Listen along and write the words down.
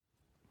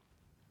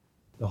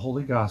The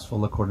Holy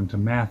Gospel according to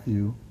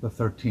Matthew, the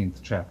 13th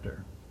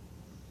chapter.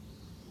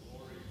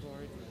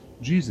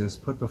 Jesus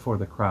put before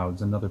the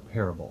crowds another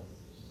parable.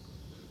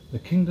 The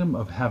kingdom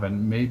of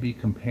heaven may be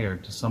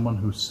compared to someone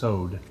who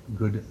sowed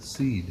good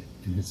seed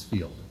in his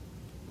field.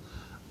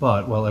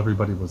 But while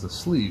everybody was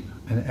asleep,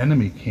 an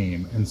enemy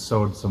came and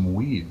sowed some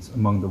weeds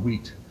among the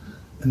wheat,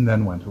 and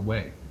then went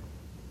away.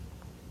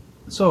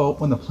 So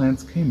when the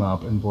plants came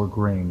up and bore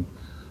grain,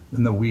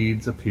 then the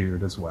weeds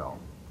appeared as well.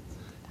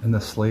 And the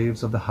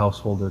slaves of the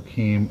householder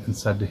came and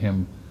said to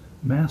him,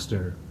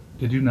 "Master,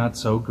 did you not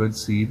sow good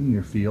seed in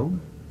your field?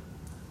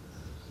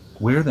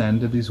 Where then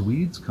did these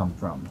weeds come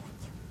from?"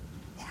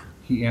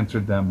 He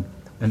answered them,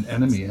 "An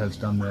enemy has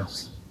done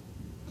this."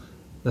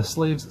 The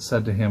slaves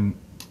said to him,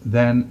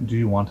 "Then do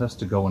you want us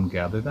to go and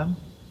gather them?"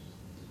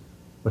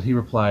 But he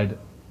replied,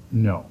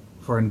 "No,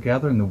 for in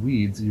gathering the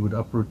weeds you would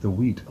uproot the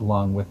wheat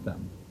along with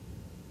them.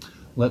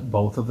 Let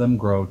both of them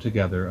grow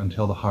together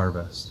until the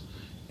harvest.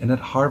 And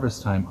at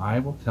harvest time I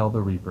will tell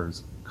the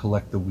reapers,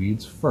 collect the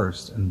weeds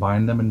first and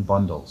bind them in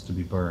bundles to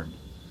be burned,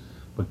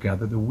 but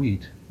gather the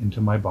wheat into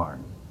my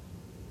barn."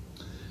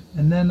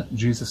 And then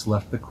Jesus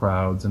left the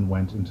crowds and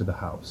went into the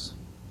house.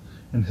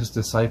 And his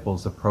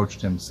disciples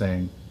approached him,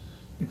 saying,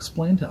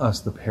 "Explain to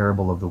us the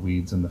parable of the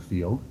weeds in the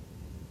field."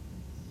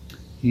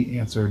 He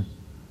answered,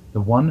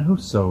 "The one who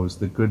sows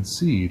the good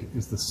seed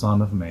is the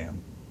Son of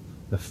Man.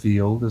 The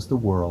field is the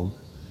world,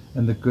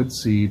 and the good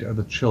seed are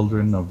the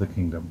children of the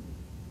kingdom.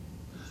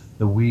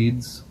 The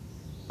weeds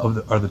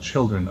are the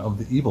children of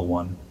the evil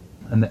one,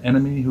 and the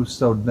enemy who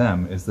sowed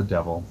them is the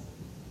devil.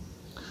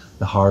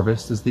 The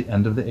harvest is the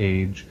end of the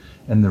age,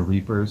 and the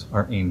reapers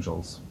are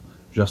angels.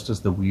 Just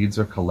as the weeds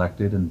are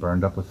collected and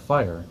burned up with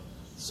fire,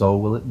 so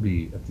will it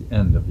be at the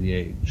end of the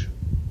age.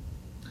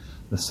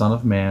 The Son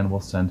of Man will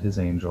send his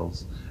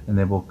angels, and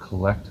they will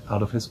collect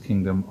out of his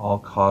kingdom all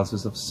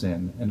causes of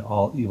sin and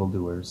all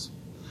evildoers,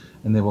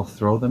 and they will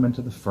throw them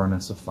into the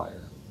furnace of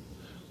fire,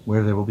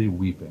 where there will be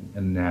weeping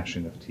and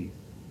gnashing of teeth.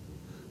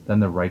 Then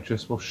the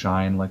righteous will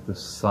shine like the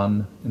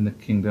sun in the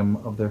kingdom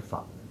of their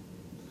Father.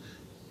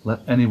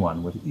 Let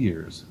anyone with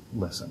ears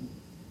listen."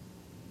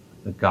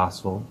 The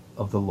Gospel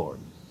of the Lord.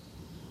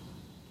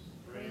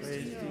 Praise to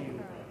you,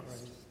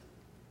 Christ.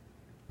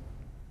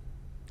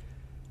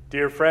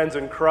 Dear friends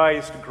in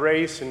Christ,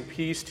 grace and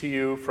peace to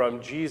you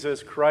from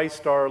Jesus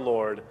Christ our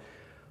Lord.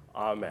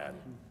 Amen.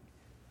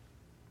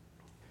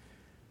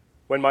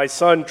 When my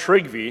son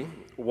Trygve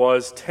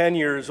was 10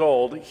 years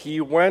old, he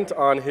went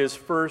on his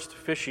first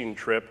fishing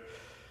trip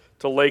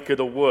to Lake of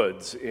the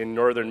Woods in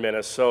northern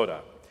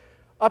Minnesota.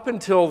 Up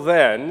until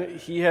then,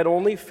 he had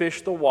only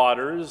fished the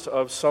waters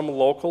of some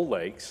local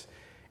lakes,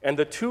 and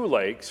the two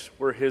lakes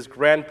where his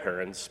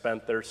grandparents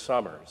spent their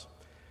summers.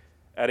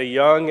 At a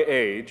young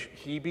age,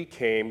 he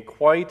became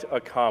quite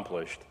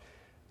accomplished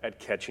at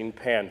catching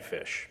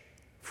panfish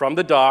from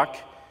the dock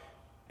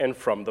and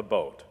from the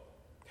boat.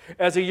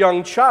 As a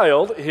young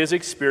child, his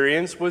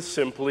experience was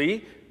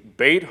simply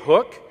bait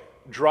hook,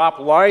 drop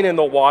line in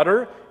the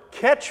water,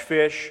 catch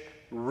fish,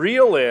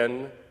 reel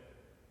in,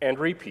 and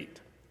repeat.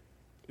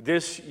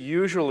 This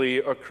usually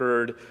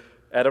occurred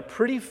at a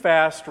pretty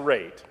fast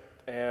rate,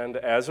 and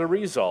as a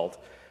result,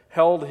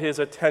 held his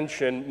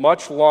attention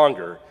much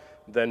longer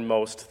than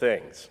most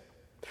things.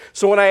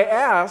 So when I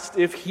asked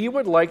if he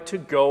would like to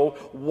go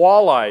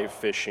walleye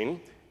fishing,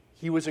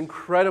 he was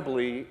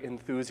incredibly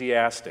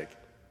enthusiastic.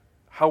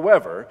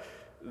 However,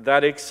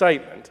 that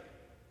excitement,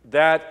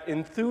 that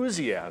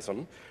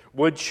enthusiasm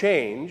would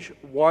change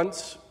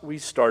once we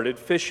started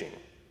fishing.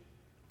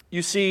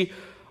 You see,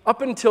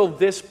 up until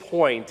this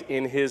point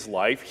in his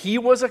life, he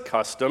was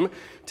accustomed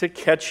to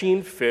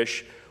catching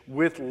fish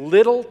with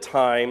little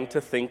time to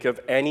think of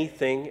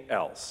anything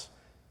else.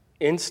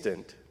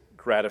 Instant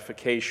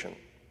gratification.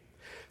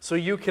 So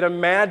you can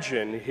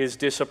imagine his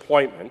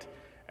disappointment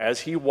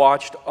as he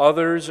watched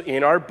others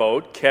in our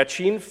boat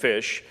catching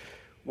fish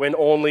when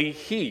only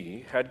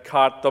he had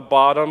caught the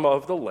bottom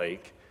of the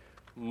lake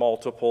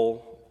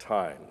multiple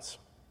times.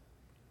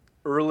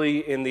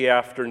 Early in the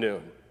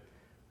afternoon,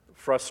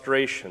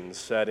 frustration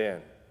set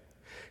in.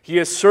 He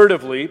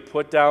assertively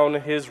put down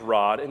his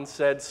rod and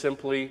said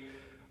simply,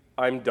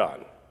 "I'm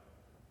done."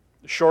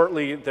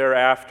 Shortly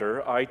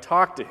thereafter, I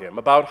talked to him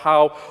about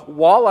how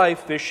walleye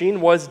fishing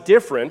was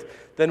different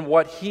than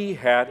what he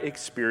had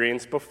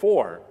experienced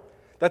before,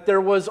 that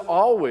there was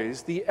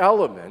always the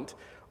element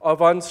of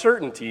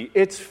uncertainty.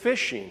 It's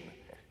fishing,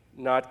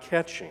 not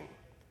catching.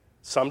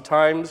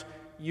 Sometimes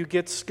you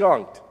get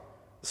skunked.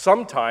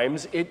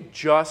 Sometimes it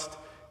just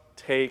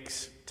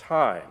takes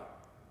time.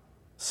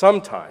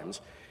 Sometimes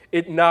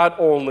it not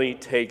only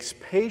takes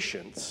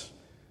patience,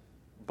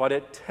 but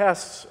it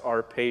tests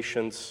our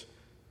patience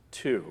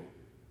too.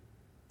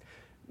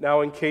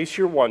 Now, in case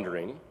you're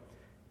wondering,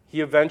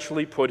 he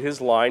eventually put his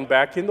line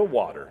back in the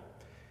water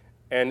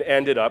and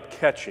ended up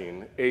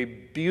catching a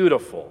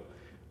beautiful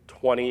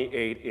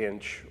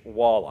 28-inch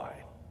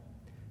walleye.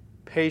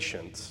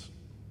 Patience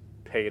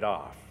paid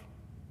off.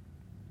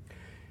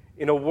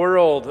 In a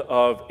world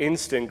of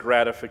instant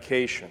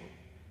gratification,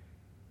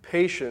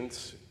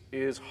 patience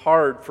is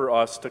hard for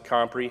us to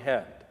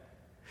comprehend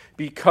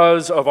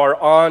because of our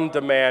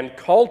on-demand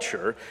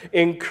culture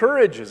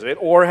encourages it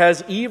or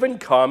has even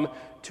come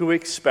to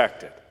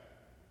expect it.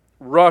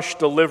 Rush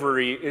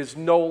delivery is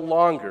no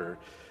longer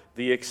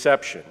the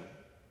exception.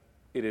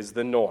 It is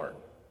the norm.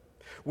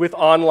 With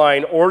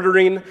online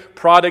ordering,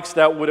 products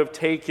that would have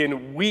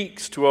taken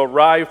weeks to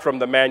arrive from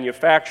the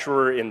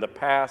manufacturer in the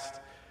past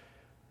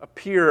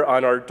appear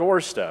on our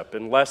doorstep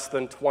in less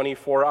than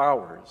 24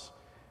 hours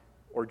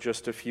or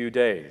just a few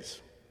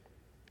days.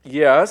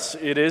 Yes,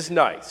 it is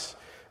nice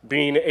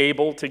being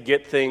able to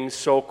get things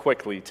so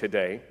quickly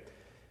today,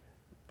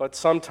 but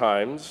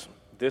sometimes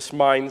this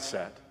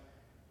mindset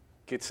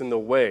gets in the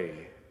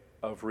way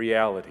of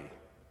reality.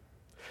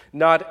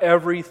 Not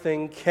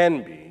everything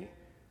can be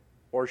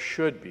or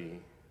should be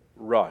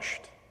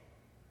rushed.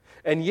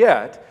 And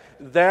yet,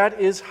 that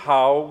is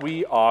how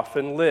we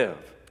often live.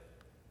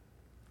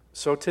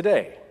 So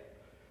today,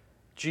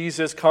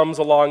 Jesus comes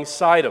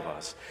alongside of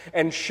us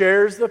and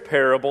shares the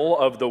parable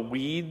of the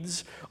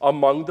weeds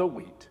among the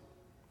wheat.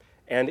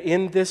 And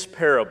in this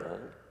parable,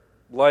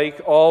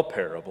 like all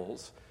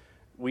parables,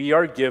 we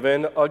are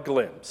given a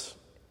glimpse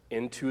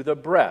into the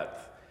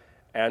breadth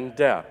and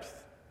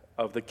depth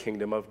of the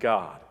kingdom of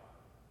God.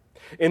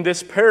 In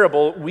this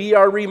parable, we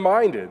are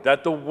reminded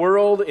that the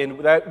world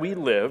in that we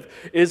live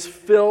is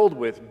filled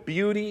with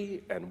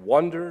beauty and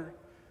wonder,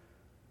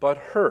 but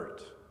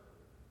hurt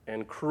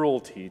and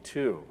cruelty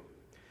too.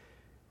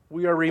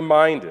 We are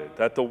reminded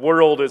that the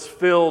world is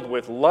filled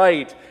with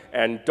light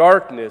and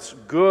darkness,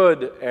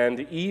 good and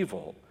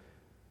evil.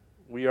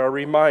 We are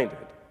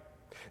reminded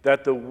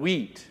that the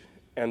wheat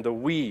and the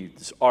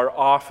weeds are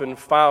often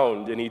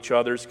found in each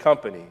other's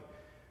company,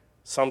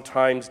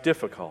 sometimes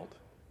difficult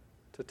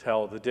to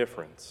tell the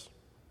difference.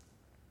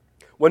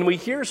 When we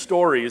hear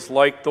stories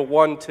like the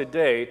one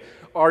today,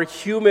 our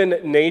human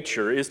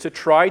nature is to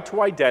try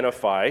to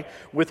identify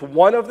with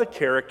one of the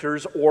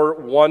characters or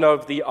one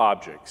of the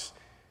objects,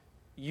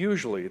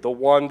 usually the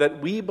one that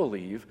we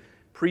believe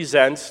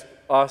presents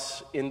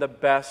us in the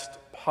best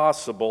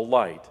possible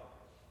light.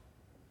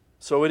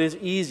 So it is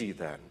easy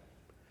then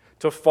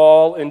to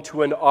fall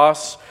into an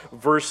us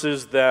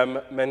versus them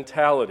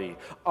mentality.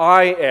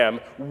 I am,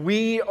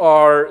 we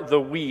are the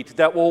wheat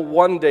that will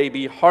one day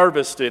be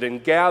harvested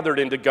and gathered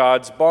into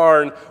God's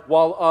barn,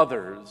 while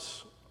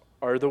others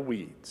are the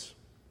weeds.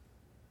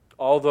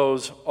 All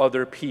those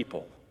other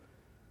people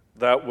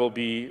that will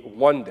be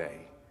one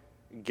day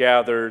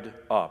gathered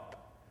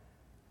up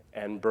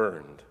and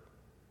burned.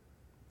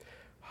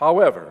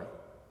 However,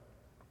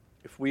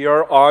 if we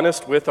are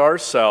honest with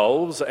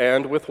ourselves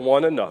and with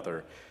one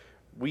another,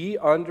 we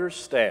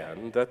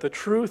understand that the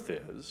truth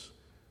is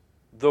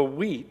the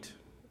wheat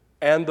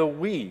and the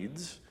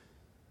weeds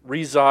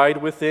reside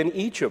within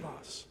each of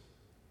us.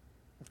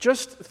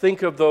 Just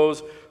think of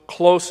those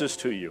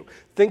closest to you.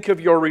 Think of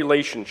your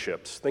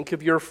relationships. Think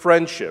of your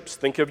friendships.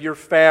 Think of your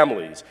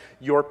families,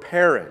 your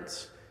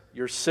parents,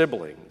 your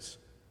siblings,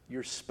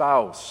 your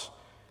spouse,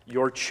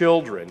 your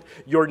children,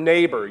 your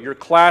neighbor, your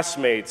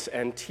classmates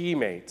and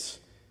teammates.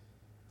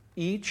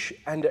 Each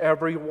and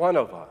every one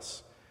of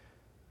us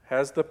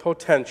has the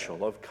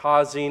potential of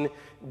causing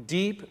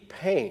deep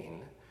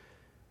pain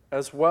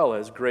as well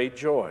as great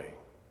joy.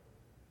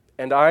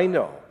 And I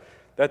know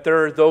that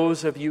there are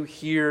those of you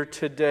here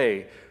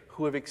today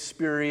who have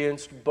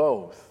experienced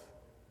both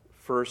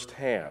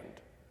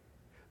firsthand,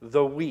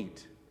 the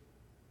wheat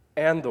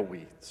and the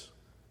weeds,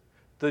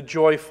 the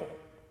joyful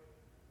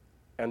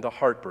and the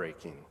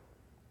heartbreaking.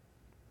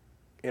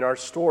 In our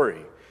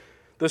story,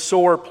 the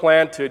sower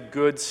planted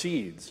good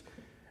seeds,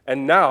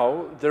 and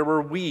now there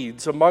were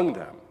weeds among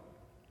them.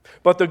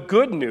 But the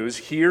good news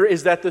here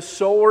is that the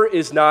sower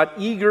is not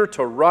eager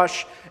to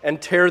rush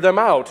and tear them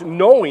out,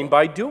 knowing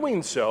by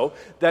doing so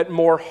that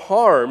more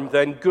harm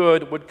than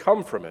good would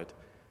come from it,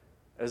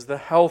 as the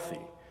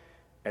healthy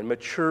and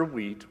mature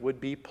wheat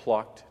would be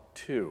plucked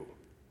too.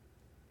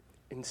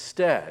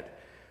 Instead,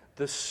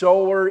 the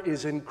sower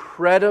is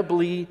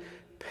incredibly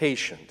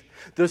patient.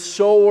 The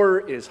sower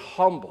is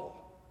humble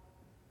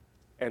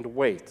and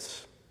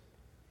waits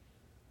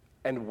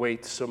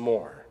some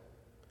more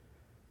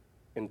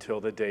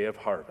until the day of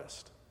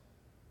harvest.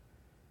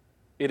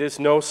 It is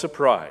no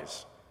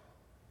surprise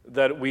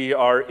that we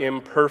are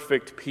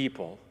imperfect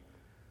people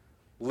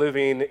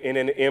living in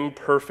an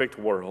imperfect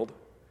world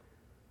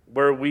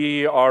where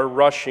we are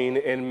rushing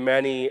in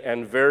many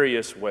and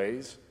various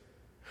ways,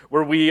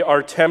 where we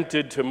are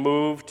tempted to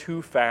move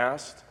too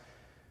fast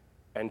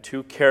and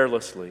too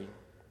carelessly.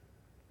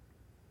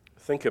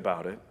 Think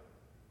about it.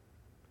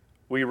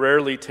 We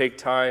rarely take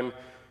time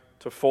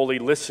to fully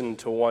listen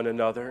to one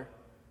another,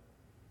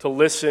 to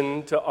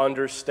listen, to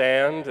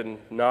understand, and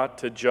not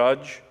to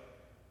judge.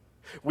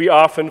 We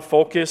often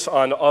focus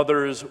on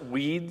others'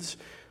 weeds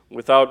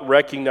without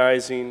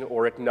recognizing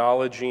or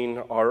acknowledging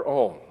our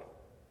own.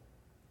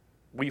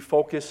 We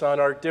focus on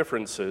our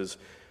differences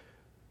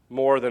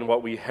more than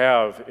what we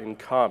have in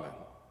common.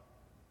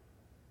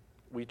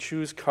 We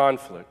choose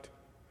conflict,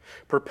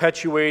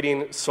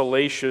 perpetuating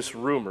salacious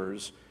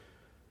rumors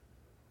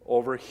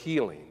over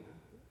healing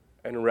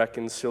and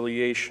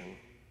reconciliation.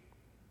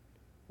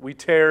 We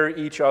tear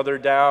each other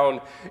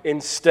down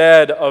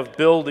instead of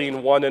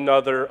building one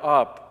another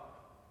up.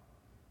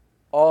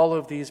 All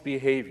of these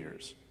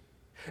behaviors,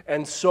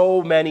 and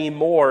so many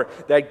more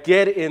that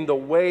get in the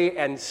way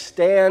and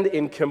stand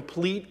in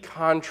complete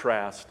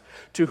contrast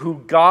to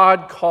who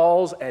God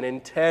calls and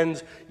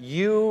intends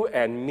you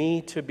and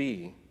me to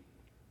be.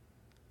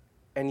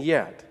 And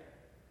yet,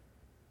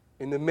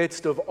 in the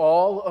midst of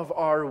all of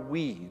our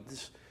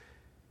weeds,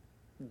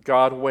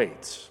 God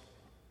waits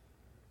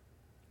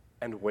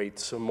and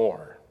waits some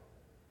more.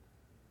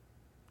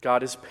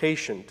 God is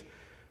patient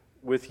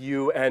with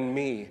you and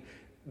me.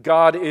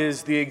 God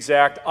is the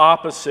exact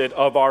opposite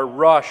of our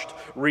rushed,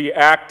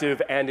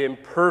 reactive, and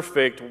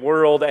imperfect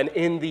world. And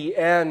in the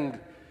end,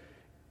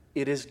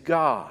 it is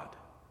God,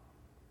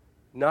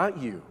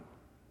 not you,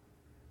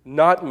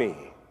 not me,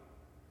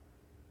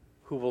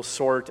 who will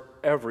sort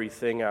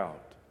everything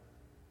out.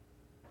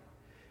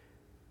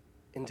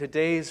 In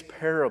today's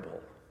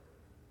parable,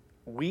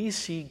 we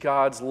see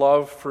God's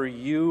love for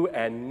you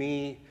and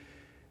me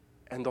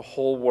and the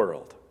whole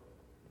world.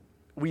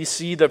 We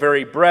see the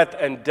very breadth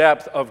and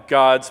depth of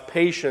God's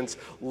patience,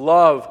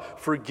 love,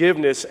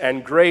 forgiveness,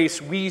 and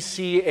grace. We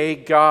see a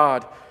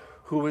God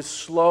who is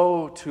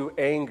slow to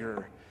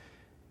anger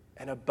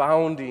and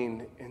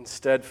abounding in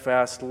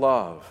steadfast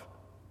love.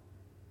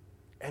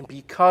 And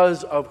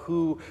because of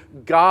who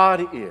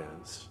God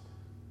is,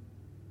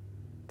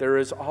 there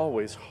is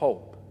always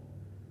hope.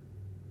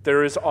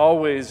 There is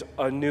always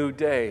a new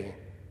day.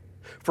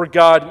 For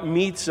God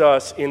meets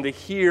us in the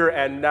here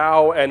and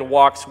now and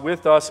walks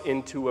with us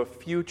into a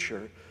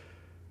future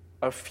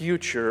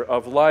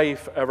of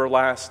life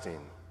everlasting.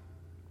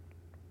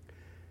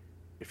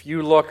 If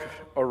you look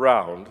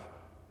around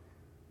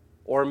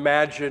or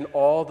imagine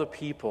all the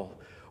people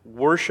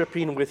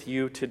worshiping with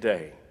you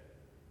today,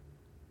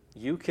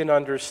 you can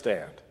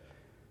understand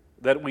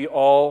that we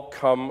all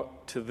come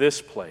to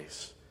this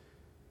place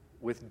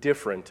with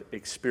different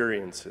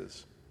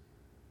experiences,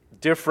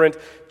 different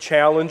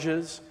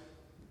challenges,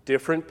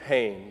 different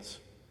pains,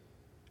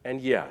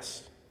 and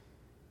yes,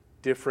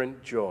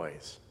 different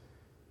joys.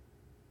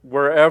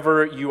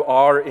 Wherever you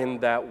are in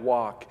that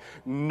walk,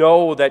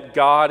 know that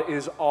God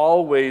is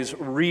always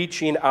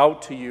reaching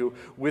out to you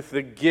with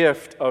the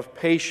gift of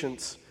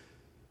patience,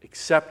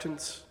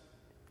 acceptance,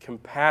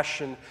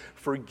 compassion,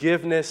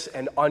 forgiveness,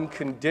 and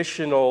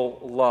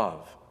unconditional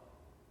love.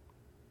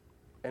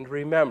 And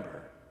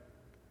remember,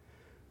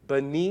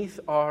 beneath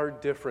our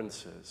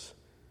differences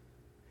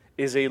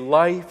is a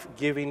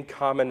life-giving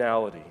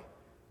commonality,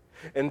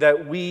 and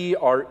that we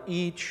are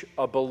each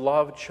a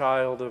beloved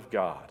child of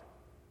God.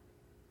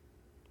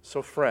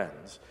 So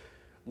friends,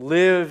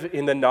 live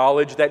in the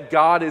knowledge that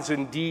God is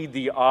indeed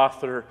the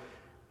author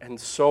and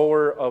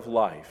sower of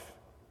life.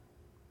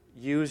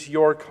 Use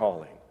your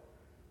calling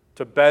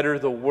to better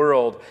the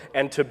world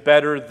and to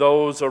better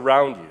those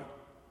around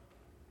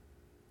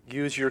you.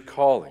 Use your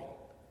calling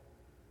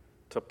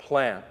to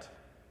plant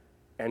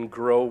and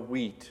grow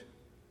wheat.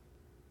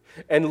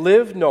 And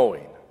live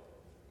knowing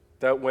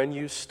that when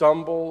you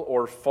stumble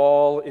or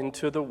fall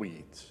into the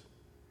weeds,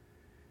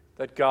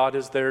 that God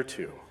is there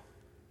too.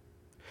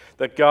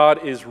 That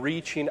God is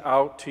reaching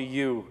out to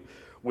you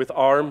with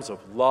arms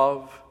of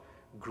love,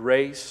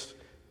 grace,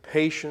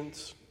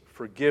 patience,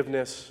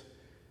 forgiveness,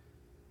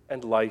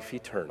 and life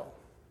eternal.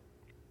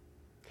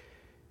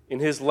 In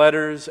his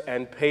letters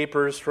and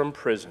papers from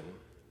prison,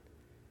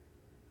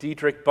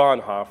 Dietrich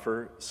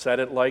Bonhoeffer said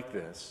it like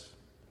this.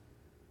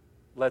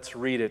 Let's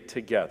read it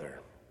together.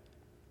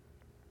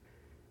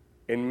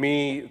 In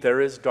me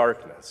there is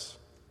darkness,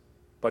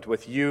 but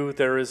with you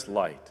there is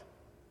light.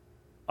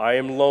 I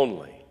am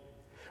lonely,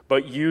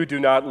 but you do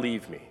not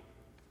leave me.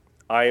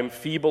 I am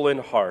feeble in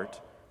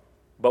heart,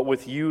 but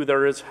with you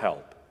there is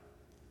help.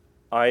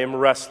 I am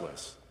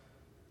restless,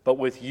 but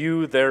with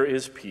you there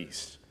is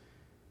peace.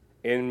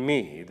 In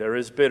me there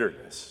is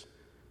bitterness,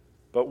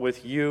 but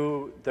with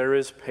you there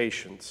is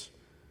patience.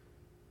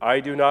 I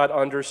do not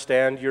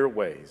understand your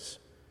ways,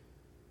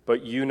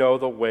 but you know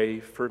the way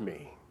for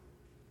me.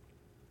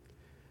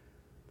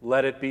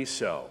 Let it be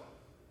so.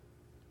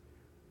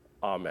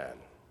 Amen.